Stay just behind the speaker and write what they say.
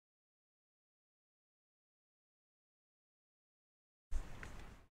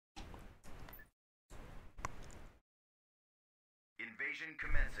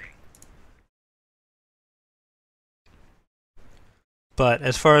But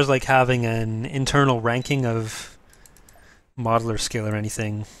as far as like having an internal ranking of modeler skill or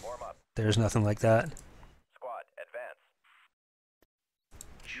anything, there's nothing like that. Squad, advance.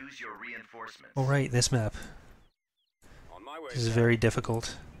 Choose your reinforcements. Oh right, this map. On my way, This is very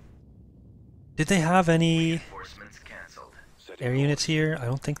difficult. Did they have any air units here? I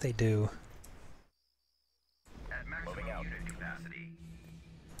don't think they do. At maximum unit capacity.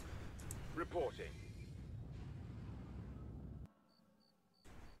 Reporting.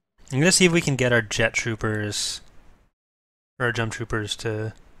 I'm gonna see if we can get our jet troopers or our jump troopers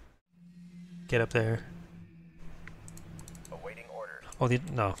to get up there. Awaiting orders. Oh,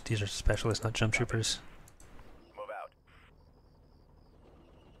 no, these are specialists, not jump troopers. Move out.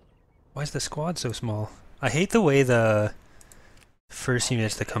 Why is the squad so small? I hate the way the first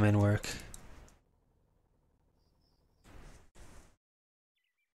units that come in work.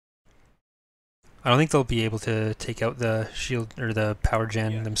 I don't think they'll be able to take out the shield or the power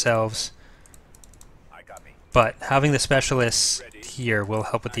gen themselves. I copy. But having the specialists here will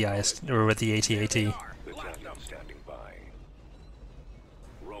help with the IS or with the AT-AT. Platinum standing by.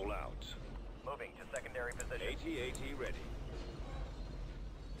 Roll out. Moving to secondary position. AT-AT ready.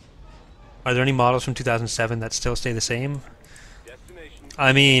 Are there any models from 2007 that still stay the same?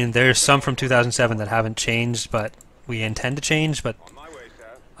 I mean, there's some from 2007 that haven't changed, but we intend to change, but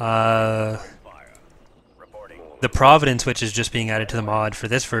the Providence, which is just being added to the mod for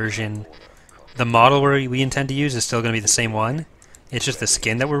this version, the model we intend to use is still going to be the same one. It's just the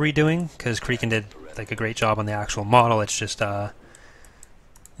skin that we're redoing, because Creakin did like a great job on the actual model. It's just the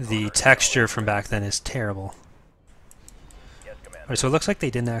texture from back then is terrible. Alright, so it looks like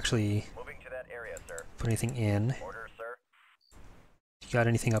they didn't actually put anything in. You got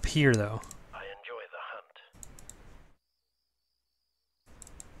anything up here, though? I enjoy the hunt.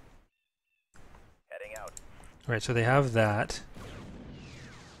 Heading out. Alright, so they have that.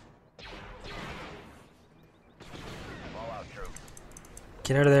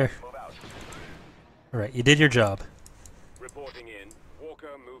 Get out of there. Alright, you did your job. Reporting in. Walker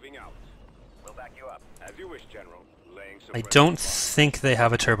moving out. We'll back you up. As you wish, General. Laying some I don't think they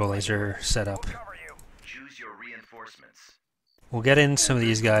have a turbo laser set up. cover you. Choose your reinforcements. We'll get in some of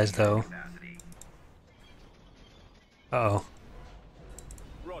these guys, though. Uh-oh.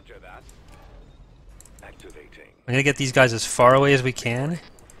 Roger that. Activating. I'm gonna get these guys as far away as we can.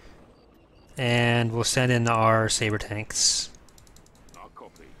 And we'll send in our saber tanks. I'll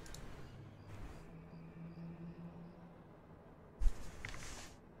copy.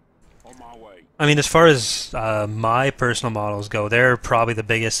 On my way. I mean, as far as my personal models go, they're probably the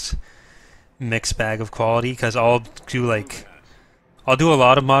biggest mixed bag of quality, because I'll do a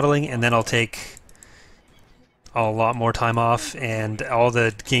lot of modeling, and then I'll take a lot more time off, and all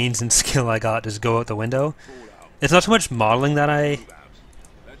the gains in skill I got just go out the window. It's not so much modeling that I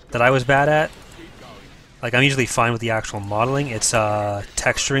was bad at. Like, I'm usually fine with the actual modeling. It's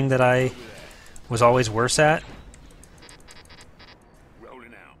texturing that I was always worse at.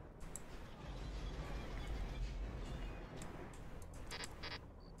 Rolling out.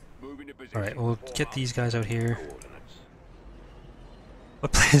 Moving to position. Alright, we'll get these guys out here.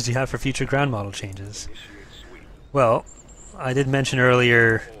 What plans do you have for future ground model changes? Well, I did mention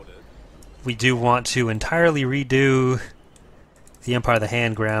earlier we do want to entirely redo the Empire of the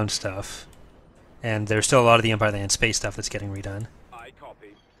Hand ground stuff. And there's still a lot of the Empire of the Hand space stuff that's getting redone. I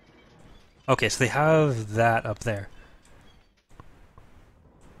copy. Okay, so they have that up there.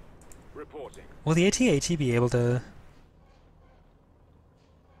 Reporting. Will the AT-AT be able to...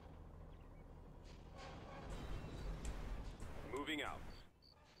 Moving out.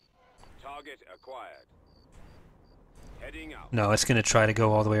 Target acquired. Heading out. No, it's going to try to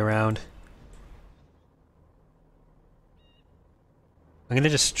go all the way around. I'm going to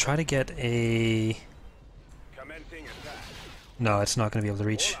just try to get a... Commencing attack. No, it's not going to be able to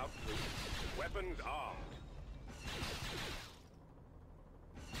reach. All out. Weapons armed.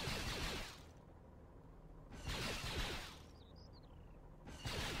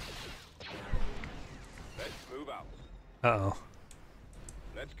 Let's move out. Uh-oh.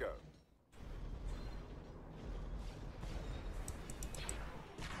 Let's go.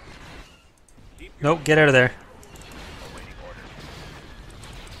 Keep Nope, get out of there. awaiting orders.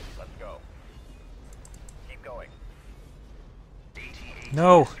 Let's go. Keep going.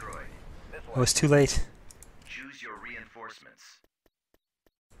 No! This I way. was too late. Choose your reinforcements.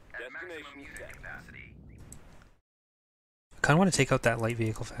 Destination unit capacity. I kind of want to take out that light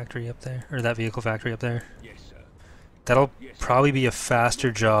vehicle factory up there. Or that vehicle factory up there. Yes, sir. That'll probably be a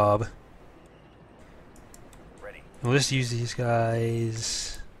faster job. Ready. We'll just use these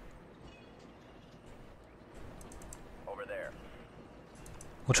guys. Over there.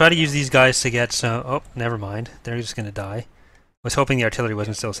 We'll try to use these guys to get some... Oh, never mind. They're just going to die. I was hoping the artillery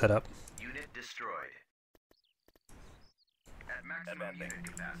wasn't still set up. Unit destroyed. At maximum unit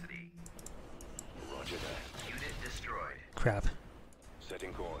capacity. Roger that. Unit destroyed. Crap.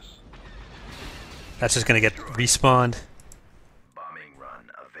 Setting course. That's just going to get respawned. Bombing run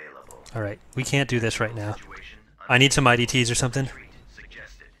available. Alright, we can't do this right now. Situation I need some IDTs or something. retreat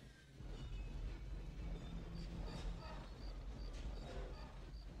suggested.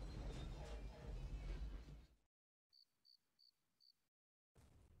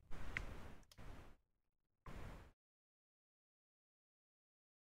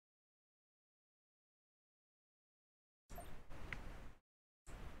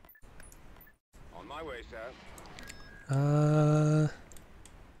 On my way, sir.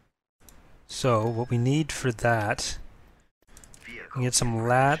 So, what we need for that... We get some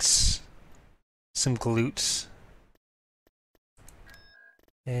lats, some glutes,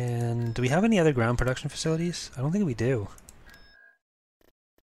 and do we have any other ground production facilities? I don't think we do.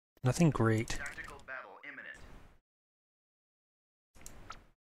 Nothing great. Tactical battle imminent.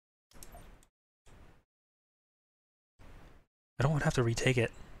 I don't want to have to retake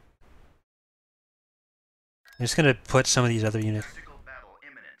it. I'm just gonna put some of these other units. Tactical battle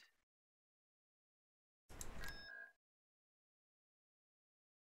imminent.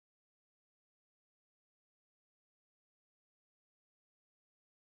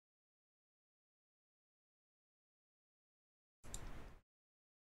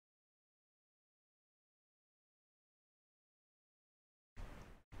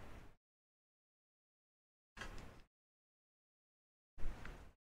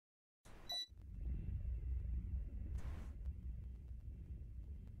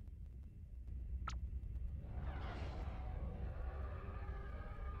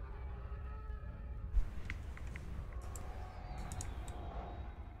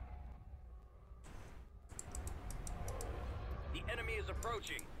 The enemy is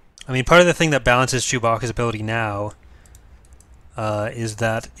approaching. I mean, part of the thing that balances Chewbacca's ability now is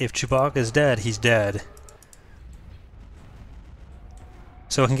that if Chewbacca is dead, he's dead.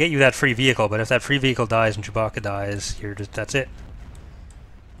 So it can get you that free vehicle, but if that free vehicle dies and Chewbacca dies, you're just, that's it.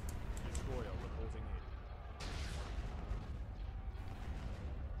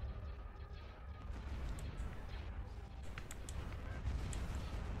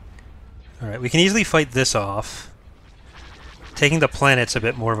 Alright, we can easily fight this off. Taking the planet's a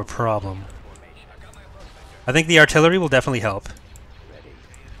bit more of a problem. I think the artillery will definitely help.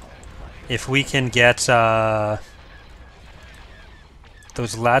 If we can get those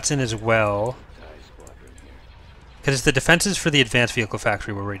lats in as well. Because it's the defenses for the advanced vehicle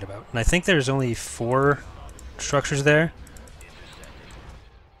factory we're worried about. And I think there's only 4 structures there.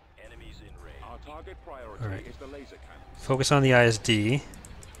 Enemies in range. Our target priority Alright. is the laser cannon. Focus on the ISD. The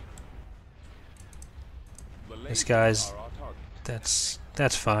This lasers guy's... are our target.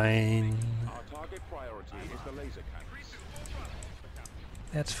 That's fine. Our target priority is the laser cannon.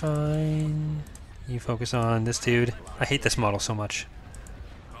 That's fine. You focus on this dude. I hate this model so much.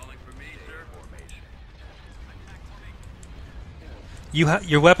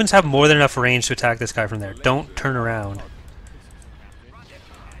 Your weapons have more than enough range to attack this guy from there. Don't turn around.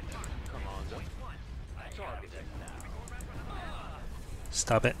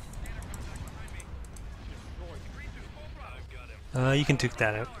 Stop it. You can duke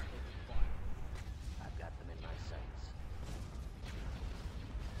that out. I've got them in my sights.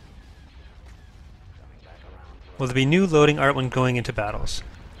 Coming back around. Will there be new loading art when going into battles?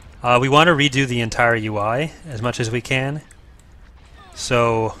 We want to redo the entire UI as much as we can.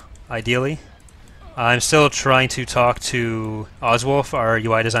 So, ideally. I'm still trying to talk to Oswolf, our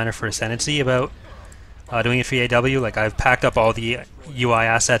UI designer for Ascendancy, about doing it for AW. Like, I've packed up all the UI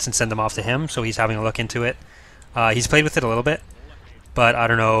assets and sent them off to him, so he's having a look into it. He's played with it a little bit, but I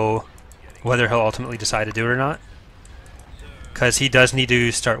don't know whether he'll ultimately decide to do it or not. Because he does need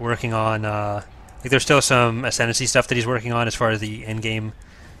to start working on... like, there's still some Ascendancy stuff that he's working on as far as the in-game...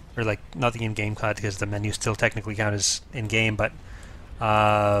 Or, like, not the in-game COD, because the menus still technically count as in-game, but...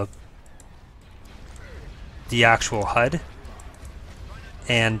 the actual HUD.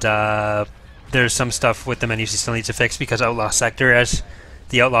 And there's some stuff with the menus he still needs to fix because Outlaw Sector, as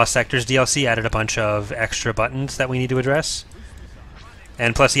the Outlaw Sectors DLC, added a bunch of extra buttons that we need to address.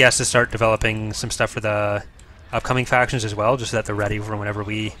 And plus he has to start developing some stuff for the upcoming factions as well, just so that they're ready for whenever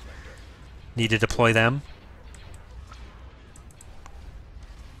we need to deploy them.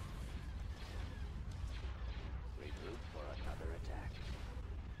 Regroup for another attack.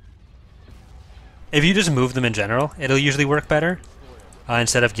 If you just move them in general, it'll usually work better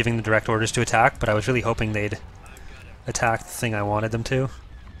instead of giving them direct orders to attack, but I was really hoping they'd attack the thing I wanted them to.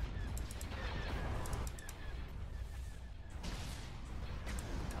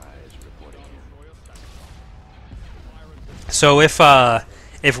 So if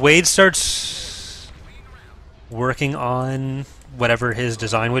Wade starts working on whatever his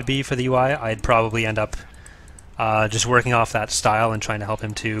design would be for the UI, I'd probably end up just working off that style and trying to help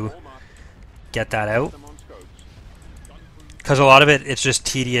him to get that out. Because a lot of it's just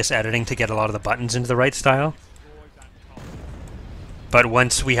tedious editing to get a lot of the buttons into the right style. But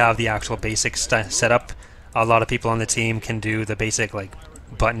once we have the actual basic set up, a lot of people on the team can do the basic like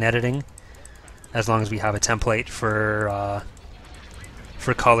button editing, as long as we have a template for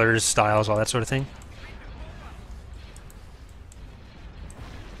colors, styles, all that sort of thing.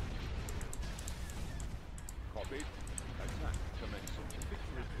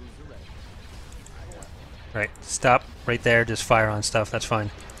 Right, stop right there, just fire on stuff, that's fine.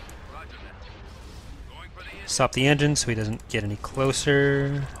 Stop the engine so he doesn't get any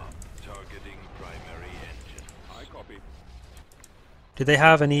closer. Do they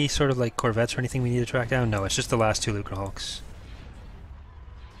have any sort of like corvettes or anything we need to track down? No, it's just the last two Lucre Hulks.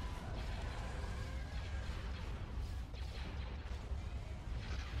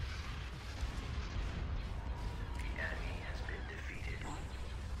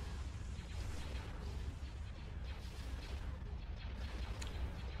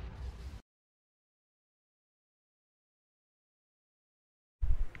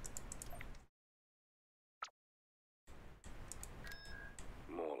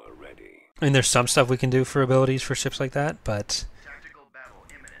 I mean, there's some stuff we can do for abilities for ships like that, but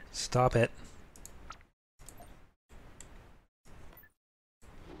stop it.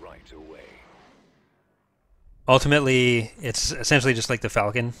 Right away. Ultimately, it's essentially just like the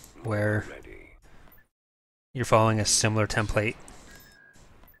Falcon, where you're following a similar template.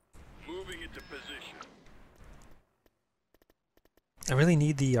 Moving into position. I really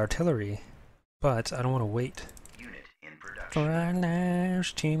need the artillery, but I don't want to wait. For our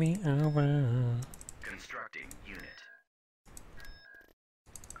lives to be over. Constructing unit.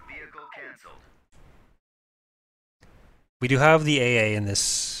 Vehicle cancelled. We do have the AA in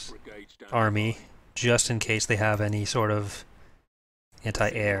this army, just in case they have any sort of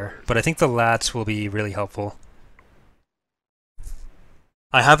anti-air, but I think the Lats will be really helpful.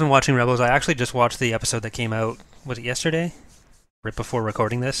 I have been watching Rebels. I actually just watched the episode that came out, was it yesterday? Right before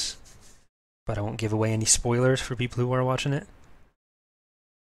recording this. But I won't give away any spoilers for people who are watching it.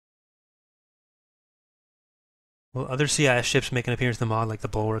 Will other CIS ships make an appearance in the mod, like the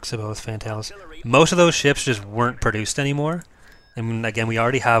Bulwarks of both Fantails? Most of those ships just weren't produced anymore. And again, we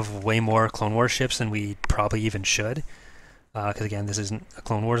already have way more Clone Wars ships than we probably even should. Because again, this isn't a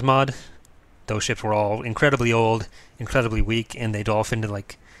Clone Wars mod. Those ships were all incredibly old, incredibly weak, and they'd all fit into,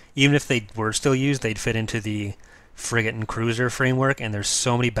 like, even if they were still used, they'd fit into the frigate and cruiser framework, and there's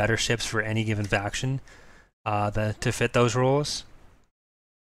so many better ships for any given faction to fit those roles.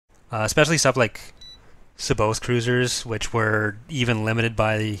 Especially stuff like Saboth cruisers, which were even limited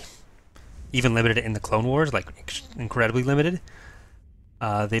in the Clone Wars, like incredibly limited.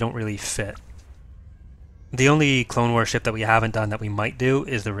 They don't really fit. The only Clone Wars ship that we haven't done that we might do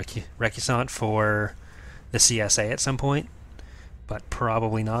is the Recusant for the CSA at some point, but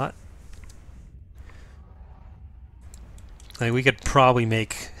probably not. Like, we could probably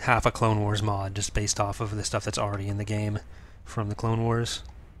make half a Clone Wars mod just based off of the stuff that's already in the game from the Clone Wars.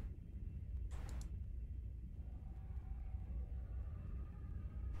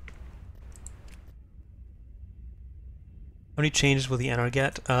 How many changes will the NR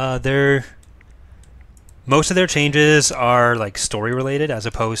get? Most of their changes are like story related, as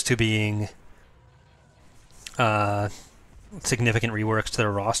opposed to being significant reworks to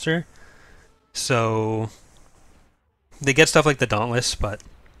their roster. So they get stuff like the Dauntless, but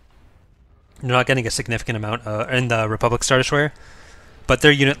they're not getting a significant amount in the Republic Star Destroyer. But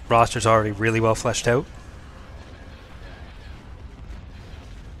their unit roster is already really well fleshed out.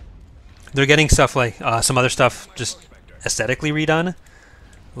 They're getting stuff like some other stuff just aesthetically redone.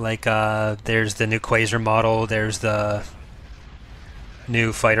 Like there's the new Quasar model, there's the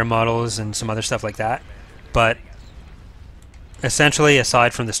new fighter models, and some other stuff like that. But essentially,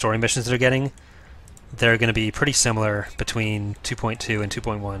 aside from the story missions they're getting, they're going to be pretty similar between 2.2 and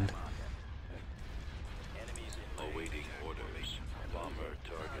 2.1. Awaiting orders. Bomber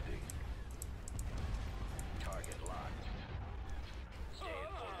targeting. Target locked.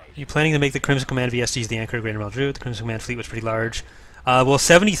 Are you planning to make the Crimson Command VSDs the anchor of Greater Maldrood? The Crimson Command fleet was pretty large. Well,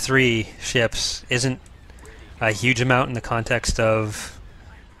 73 ships isn't a huge amount in the context of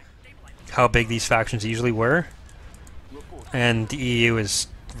how big these factions usually were, and the EU is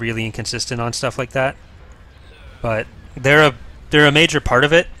really inconsistent on stuff like that. But they're a major part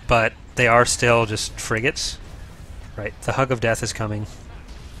of it, but they are still just frigates. Right, the Hug of Death is coming.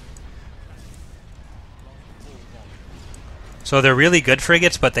 So they're really good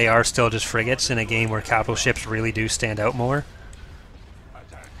frigates, but they are still just frigates in a game where capital ships really do stand out more.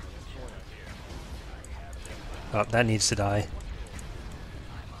 Oh, that needs to die.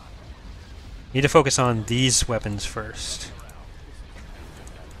 Need to focus on these weapons first.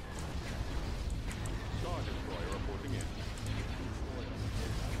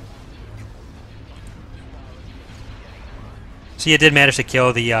 See, it did manage to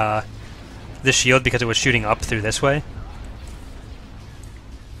kill the shield because it was shooting up through this way.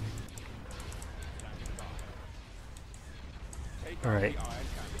 Alright.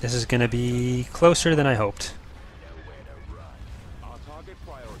 This is going to be closer than I hoped.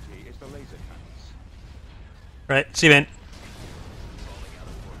 Right, see you, man.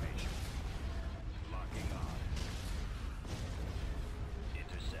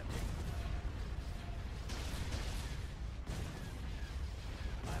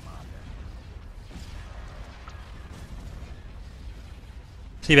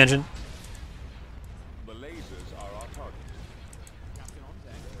 See you, Benjamin.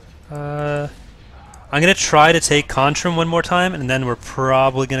 I'm going to try to take Contruum one more time, and then we're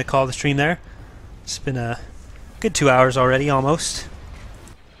probably going to call the stream there. It's been a good 2 hours already, almost.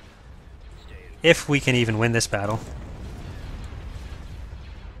 If we can even win this battle.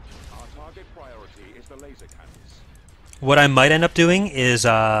 What I might end up doing is,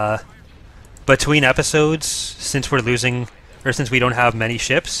 between episodes, since we're losing, or since we don't have many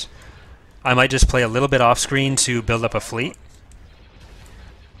ships, I might just play a little bit off-screen to build up a fleet.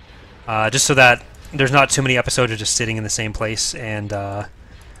 Just so that there's not too many episodes of just sitting in the same place and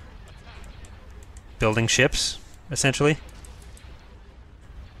building ships, essentially.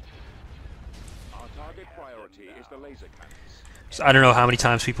 Our target priority is the laser cannons. So I don't know how many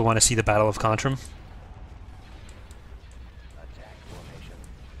times people want to see the Battle of Contruum.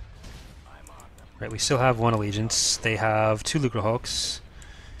 Right, we still have one allegiance. They have 2 Lucrehulks,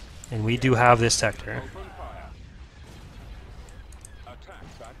 and we do have this sector.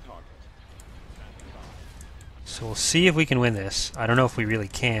 So we'll see if we can win this. I don't know if we really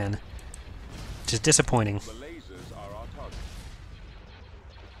can. Which is disappointing. The lasers are our target.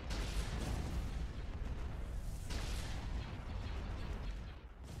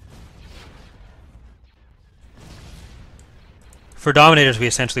 For Dominators, we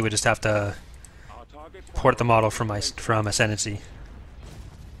essentially would just have to port the model from Ascendancy.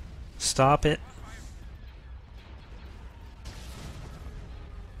 Stop it.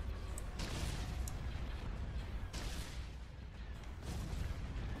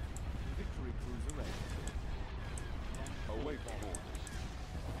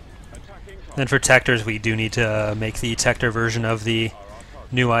 Then for Tectors, we do need to make the Tector version of the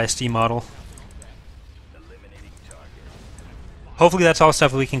new ISD model. Hopefully that's all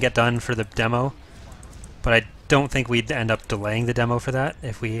stuff we can get done for the demo, but I don't think we'd end up delaying the demo for that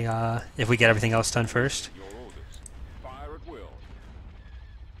if we get everything else done first. Your orders. Fire at will.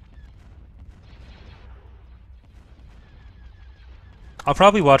 I'll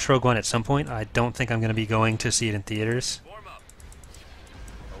probably watch Rogue One at some point. I don't think I'm going to be going to see it in theaters,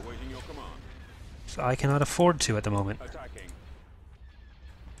 Awaiting your command. so I cannot afford to at the moment. Attacking.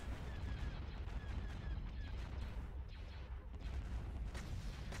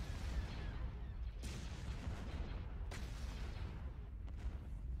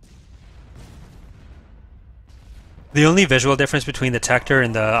 The only visual difference between the Tector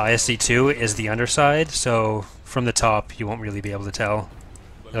and the ISD2 is the underside, so from the top you won't really be able to tell.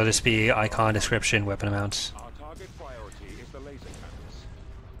 It'll just be icon, description, weapon amounts. Our target priority is the laser cannons.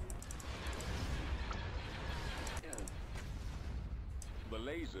 The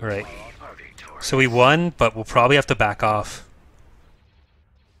lasers Right. are our target. So we won, but we'll probably have to back off.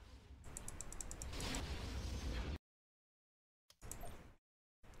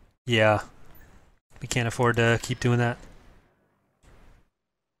 Yeah. We can't afford to keep doing that.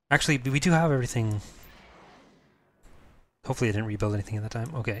 Actually, we do have everything. Hopefully I didn't rebuild anything at that time.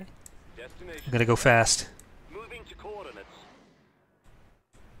 Okay. Destination. I'm gonna go fast. Moving to coordinates.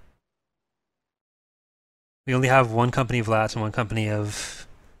 We only have one company of lats and one company of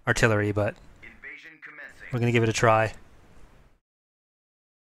artillery, but Invasion commencing. we're gonna give it a try.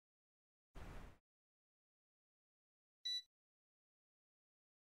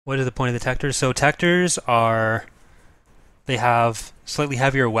 What is the point of the Tectors? So Tectors are... They have slightly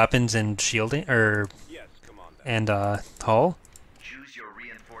heavier weapons and shielding, Yes, Commander. and hull. Choose your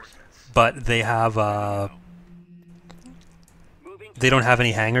reinforcements. but they have they don't have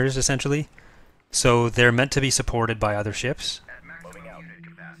any hangars essentially, so they're meant to be supported by other ships. At maximum unit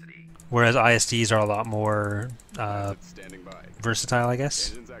capacity. Whereas ISDs are a lot more Standing by. versatile, I guess.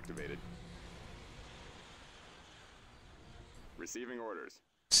 Engines activated. Receiving orders.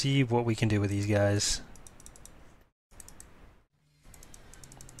 See what we can do with these guys.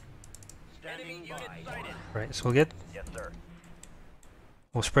 Standing by. Right, so we'll get. Yes, sir.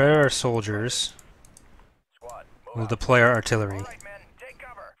 We'll spread our soldiers. Squad, move We'll out. deploy our artillery. All right, men, take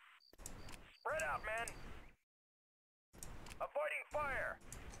cover. Spread out, men. Avoiding fire.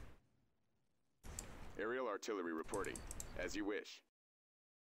 Aerial artillery reporting. As you wish.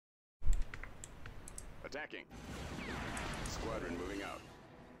 Attacking. Squadron moving out.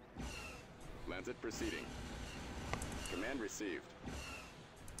 Lancet proceeding. Command received.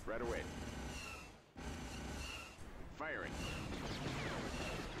 Right away. Firing.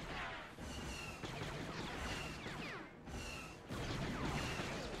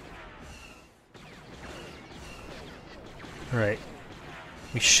 Right.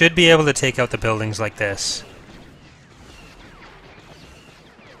 We should be able to take out the buildings like this.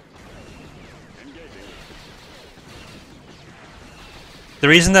 Engaging. The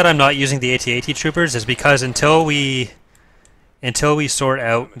reason that I'm not using the AT-AT troopers is because until we sort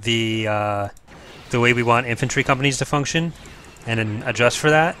out the way we want infantry companies to function and then adjust for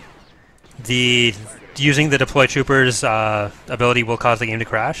that, using the deploy troopers ability will cause the game to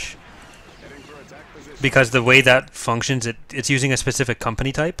crash. Heading for attack position. Because the way that functions, it's using a specific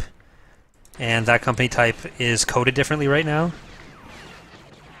company type, and that company type is coded differently right now.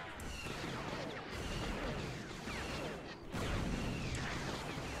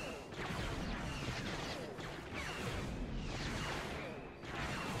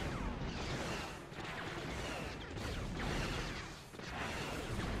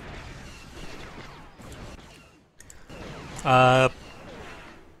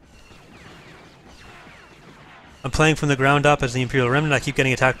 I'm playing from the ground up as the Imperial Remnant. I keep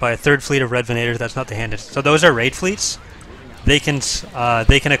getting attacked by a third fleet of Red Venators. That's not the Handed. So those are raid fleets. They can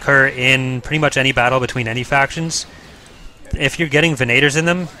occur in pretty much any battle between any factions. If you're getting Venators in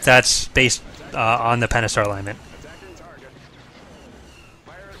them, that's based on the Pentastar alignment. Attacking target.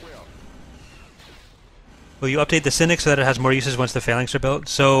 Fire at will. Will you update the Zsinj so that it has more uses once the Phalanx are built?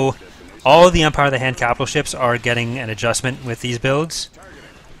 So all of the Empire of the Hand capital ships are getting an adjustment with these builds.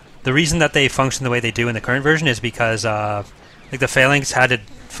 The reason that they function the way they do in the current version is because like the Phalanx had to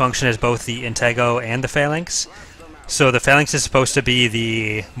function as both the Intego and the Phalanx. So the Phalanx is supposed to be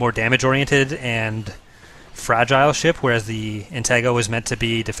the more damage-oriented and fragile ship, whereas the Intego was meant to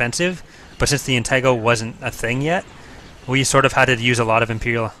be defensive. But since the Intego wasn't a thing yet, we sort of had to use a lot of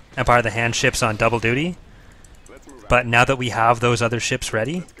Empire of the Hand ships on double duty. Let's move out. But now that we have those other ships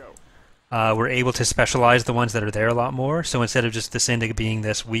ready, Let's go. we're able to specialize the ones that are there a lot more. So instead of just the Zsinj being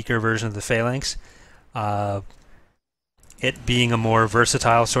this weaker version of the Phalanx, it being a more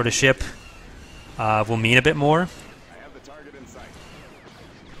versatile sort of ship will mean a bit more. I have the target in sight.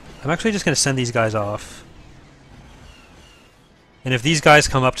 I'm actually just going to send these guys off. And if these guys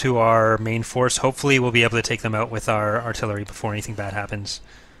come up to our main force, hopefully we'll be able to take them out with our artillery before anything bad happens.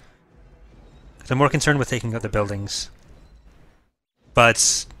 'Cause I'm more concerned with taking out the buildings.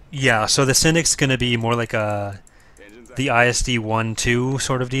 But yeah, so the Zsinj's going to be more like Engines the ISD 1-2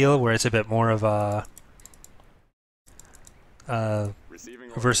 sort of deal, where it's a bit more of a receiving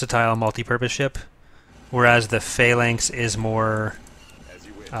orders. versatile multi-purpose ship, whereas the Phalanx is more As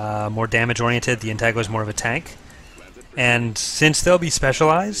you wish. more damage-oriented. The Intego is more of a tank. Lancet And since they'll be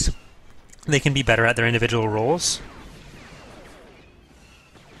specialized, they can be better at their individual roles,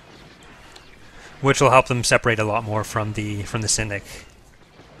 which will help them separate a lot more from the Zsinj.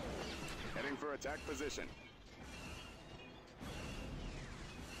 heading for attack position.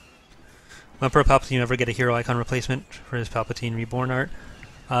 Will Emperor Palpatine ever get a hero icon replacement for his Palpatine Reborn art?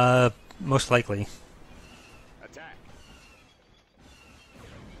 Most likely. Attack.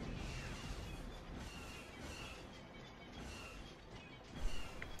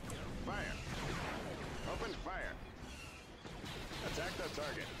 Fire. Open fire. Attack the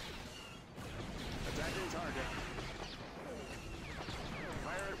target. Attacking target.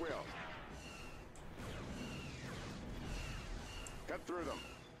 Fire at will. Cut through them.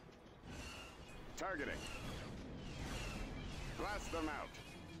 Targeting. Blast them out.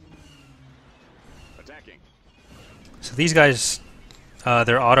 Attacking. So these guys,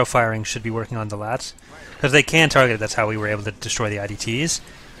 their auto-firing should be working on the lats. Because they can target it, that's how we were able to destroy the IDTs.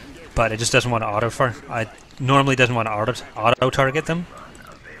 But it just doesn't want to auto-fire. It normally doesn't want to auto-target them.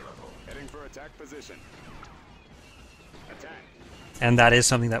 Heading for attack position. Attack. And that is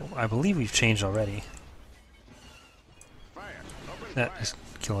something that I believe we've changed already. Fire. Open That fire. just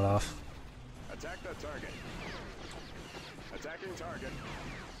kill it off. Attack the target. Attacking target.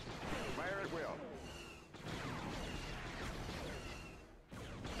 Fire at will.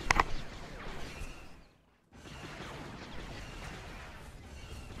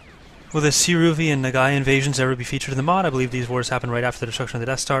 Will the Siruvi and Nagai invasions ever be featured in the mod? I believe these wars happened right after the destruction of the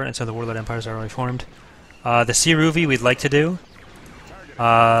Death Star, and so the Warlord empires are already formed. The Siruvi we'd like to do.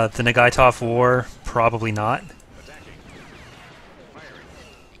 The Nagai Toph War, probably not. Attacking. Firing.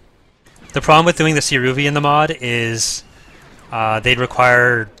 The problem with doing the Siruvi in the mod is they'd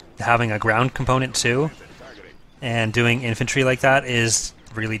require having a ground component too, Targeting. and doing infantry like that is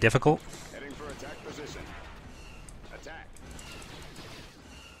really difficult. Heading for attack position. Attack.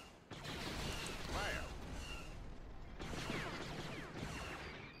 Fire.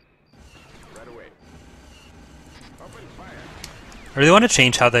 Right away. Open fire. I really want to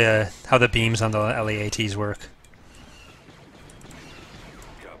change how the beams on the LEATs work.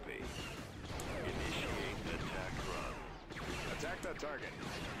 Copy. Initiate attack run. Attack the target.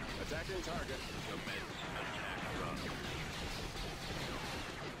 Attacking target. Commence attack run.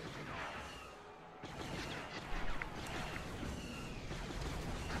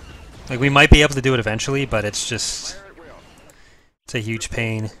 Like, we might be able to do it eventually, but it's just, Fire at will. it's a huge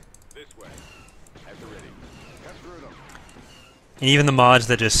pain. This way. At the ready. Cut through them. And even the mods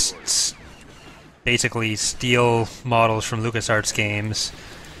that just basically steal models from LucasArts games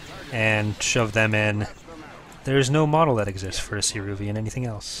and shove them in, Them out. there's no model that exists for a Siruvi and anything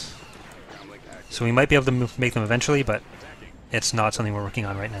else. Comlink act. So we might be able to make them eventually, but Attacking. it's not something we're working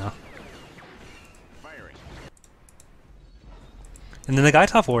on right now. Firing. And then the Nagai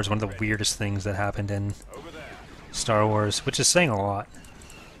Toph War is one of the weirdest things that happened in Over there. Star Wars, which is saying a lot.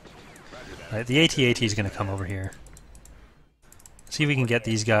 Roger that. Right, the AT-AT is going to come over here. See if we can get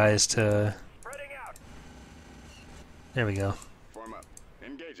these guys to... Spreading out. There we go. Form up.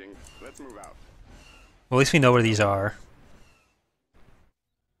 Engaging. Let's move out. Well, at least we know where these are.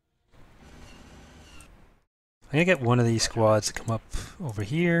 I'm going to get one of these squads to come up over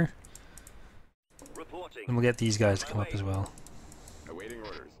here, Reporting. and we'll get these guys to come up as well. Awaiting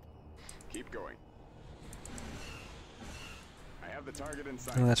orders. Keep going. I have the target in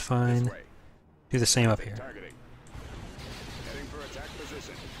sight. Oh, that's fine. This way. Do the same up here. Targeting. Heading for attack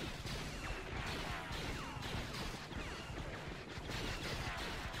position.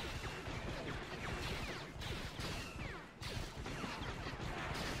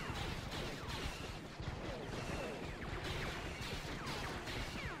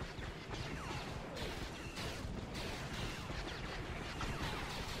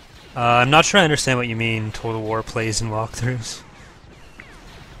 I'm not sure I understand what you mean, Total War plays and walkthroughs.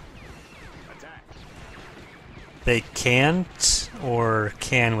 Attack. They can't, or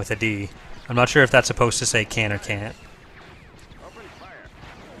can with a D. I'm not sure if that's supposed to say can or can't. Open fire.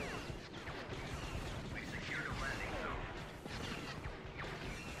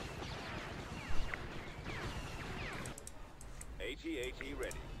 AT-AT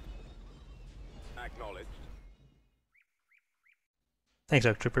ready. Acknowledged. Thanks,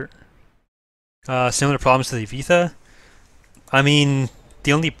 Dark Trooper. Similar problems to the Yavitha. I mean,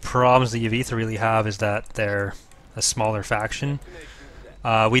 the only problems the Yavitha really have is that they're a smaller faction.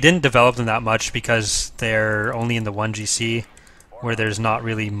 We didn't develop them that much because they're only in the 1GC, where there's not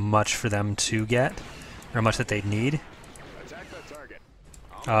really much for them to get, or much that they'd need. Attack the target.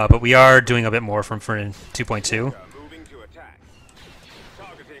 But we are doing a bit more for 2.2. Moving to attack.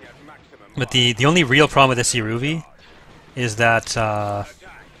 Targeting at maximum. But the only real problem with this Siruvi is that Attack.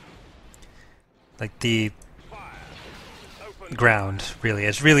 like the Fire. Open. ground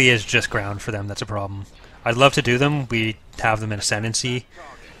really is just ground for them. That's a problem. I'd love to do them. We have them in Ascendancy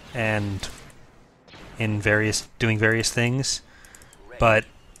and in doing various things, but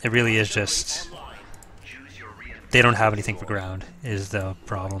it really is just they don't have anything for ground is the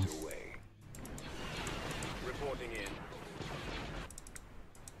problem. Away. Reporting in.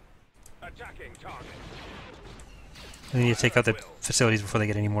 Attacking target. We need to take out the facilities before they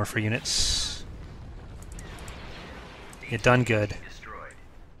get any more free units. Get done good.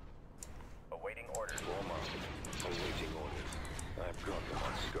 Awaiting orders. Warm up. Awaiting orders. I've got them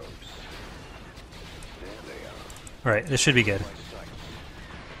on scopes. There they are. Alright, this should be good. My sights.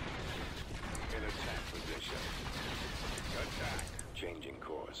 In attack position. Attack. Changing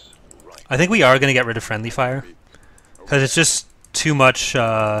course. Right. I think we are going to get rid of friendly fire, because it's just too much,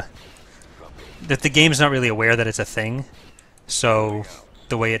 that the game's not really aware that it's a thing, so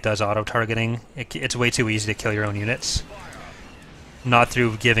the way it does auto-targeting, it's way too easy to kill your own units. Not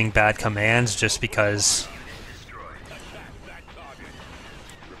through giving bad commands, just because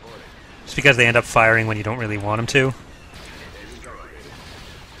Just because they end up firing when you don't really want them to.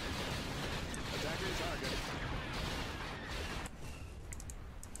 Attacking target.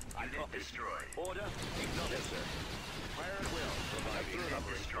 Unit destroyed. Order. Yes, sir. Fire at will. Providing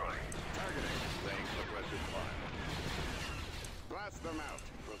cover. Destroyed. Targeting. Laying suppressive fire. Blast them out.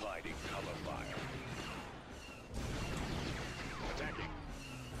 Providing cover fire. Attacking.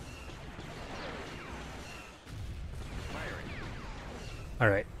 Firing.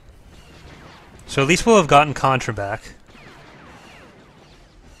 Alright. So at least we'll have gotten Contruum back.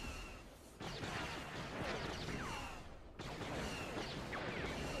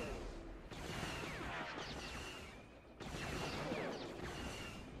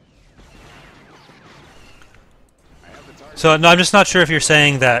 I have the target. So no, I'm just not sure if you're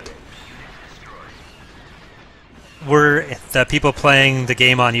saying that that people playing the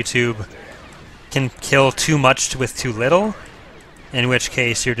game on YouTube can kill too much with too little, in which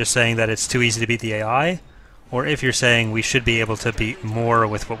case you're just saying that it's too easy to beat the AI, or if you're saying we should be able to beat more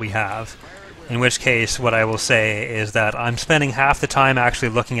with what we have. In which case, what I will say is that I'm spending half the time actually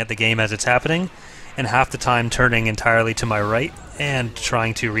looking at the game as it's happening, and half the time turning entirely to my right and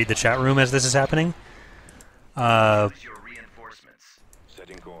trying to read the chat room as this is happening. Use your reinforcements.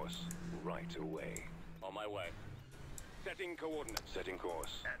 Setting course. Right away. On my way. Setting coordinates. Setting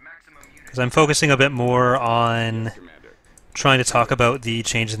course. At maximum unit. Because I'm focusing a bit more on Commander. trying to talk about the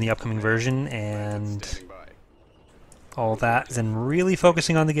changes in the upcoming version and Standing by. all that than really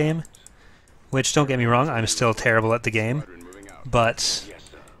focusing on the game. Which, don't get me wrong, I'm still terrible at the game, Squadron moving out. but Yes,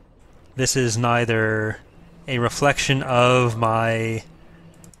 sir. this is neither a reflection of my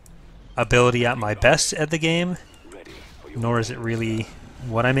ability at my best at the game, Ready for your nor is it really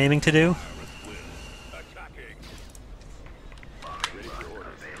what I'm aiming to do. attacking. Ready for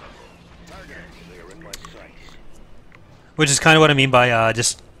orders. Target. They are in my sights. Which is kind of what I mean by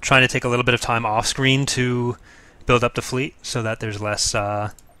just trying to take a little bit of time off screen to build up the fleet, so that there's less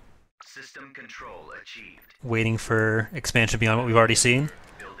System control achieved. waiting for expansion beyond what we've already seen.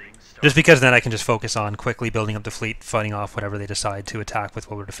 Building start. Just because then I can just focus on quickly building up the fleet, fighting off whatever they decide to attack with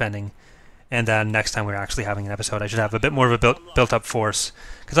what we're defending. And then next time we're actually having an episode, I should have a bit more of a built-up force.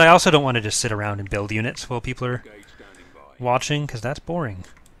 Because I also don't want to just sit around and build units while people are Gate standing by. watching, because that's boring.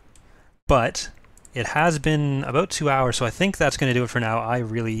 But it has been about 2 hours, so I think that's going to do it for now. I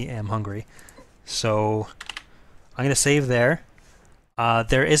really am hungry. So I'm going to save there.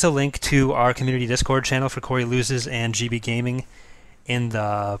 There is a link to our community Discord channel for Corey Loses and GB Gaming in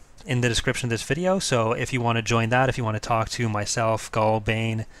the description of this video. So if you want to join that, if you want to talk to myself, Gull,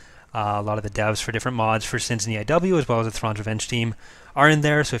 Bane, a lot of the devs for different mods for Zsinj and the IW, as well as the Thrawn's Revenge team, are in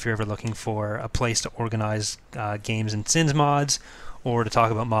there. So if you're ever looking for a place to organize games and Zsinj mods, or to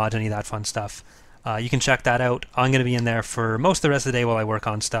talk about mods, any of that fun stuff, you can check that out. I'm going to be in there for most of the rest of the day while I work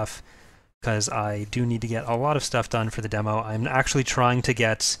on stuff, because I do need to get a lot of stuff done for the demo. I'm actually trying to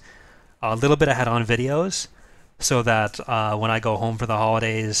get a little bit ahead on videos, so that when I go home for the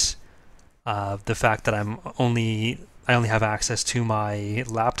holidays, the fact that I only have access to my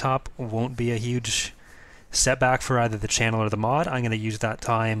laptop won't be a huge setback for either the channel or the mod. I'm going to use that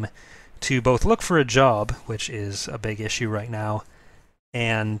time to both look for a job, which is a big issue right now,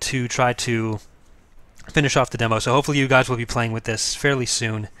 and to try to finish off the demo. So hopefully you guys will be playing with this fairly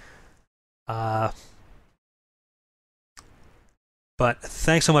soon. But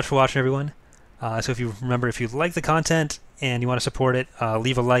thanks so much for watching, everyone. So if you like the content and you want to support it,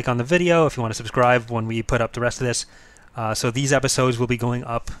 leave a like on the video. If you want to subscribe when we put up the rest of this, so these episodes will be going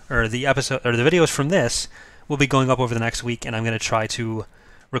up, or the videos from this will be going up over the next week, and I'm going to try to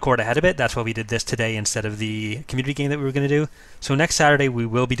record ahead of it. That's why we did this today instead of the community game that we were going to do. So next Saturday we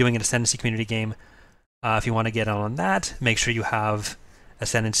will be doing an Ascendancy community game. If you want to get on that, make sure you have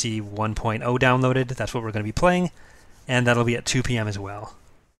Ascendancy 1.0 downloaded. That's what we're going to be playing, and that'll be at 2 p.m. as well.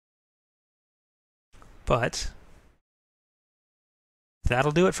 But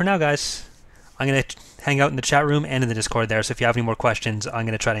that'll do it for now, guys. I'm going to hang out in the chat room and in the Discord there, so if you have any more questions, I'm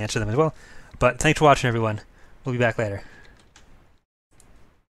going to try to answer them as well. But thanks for watching, everyone. We'll be back later.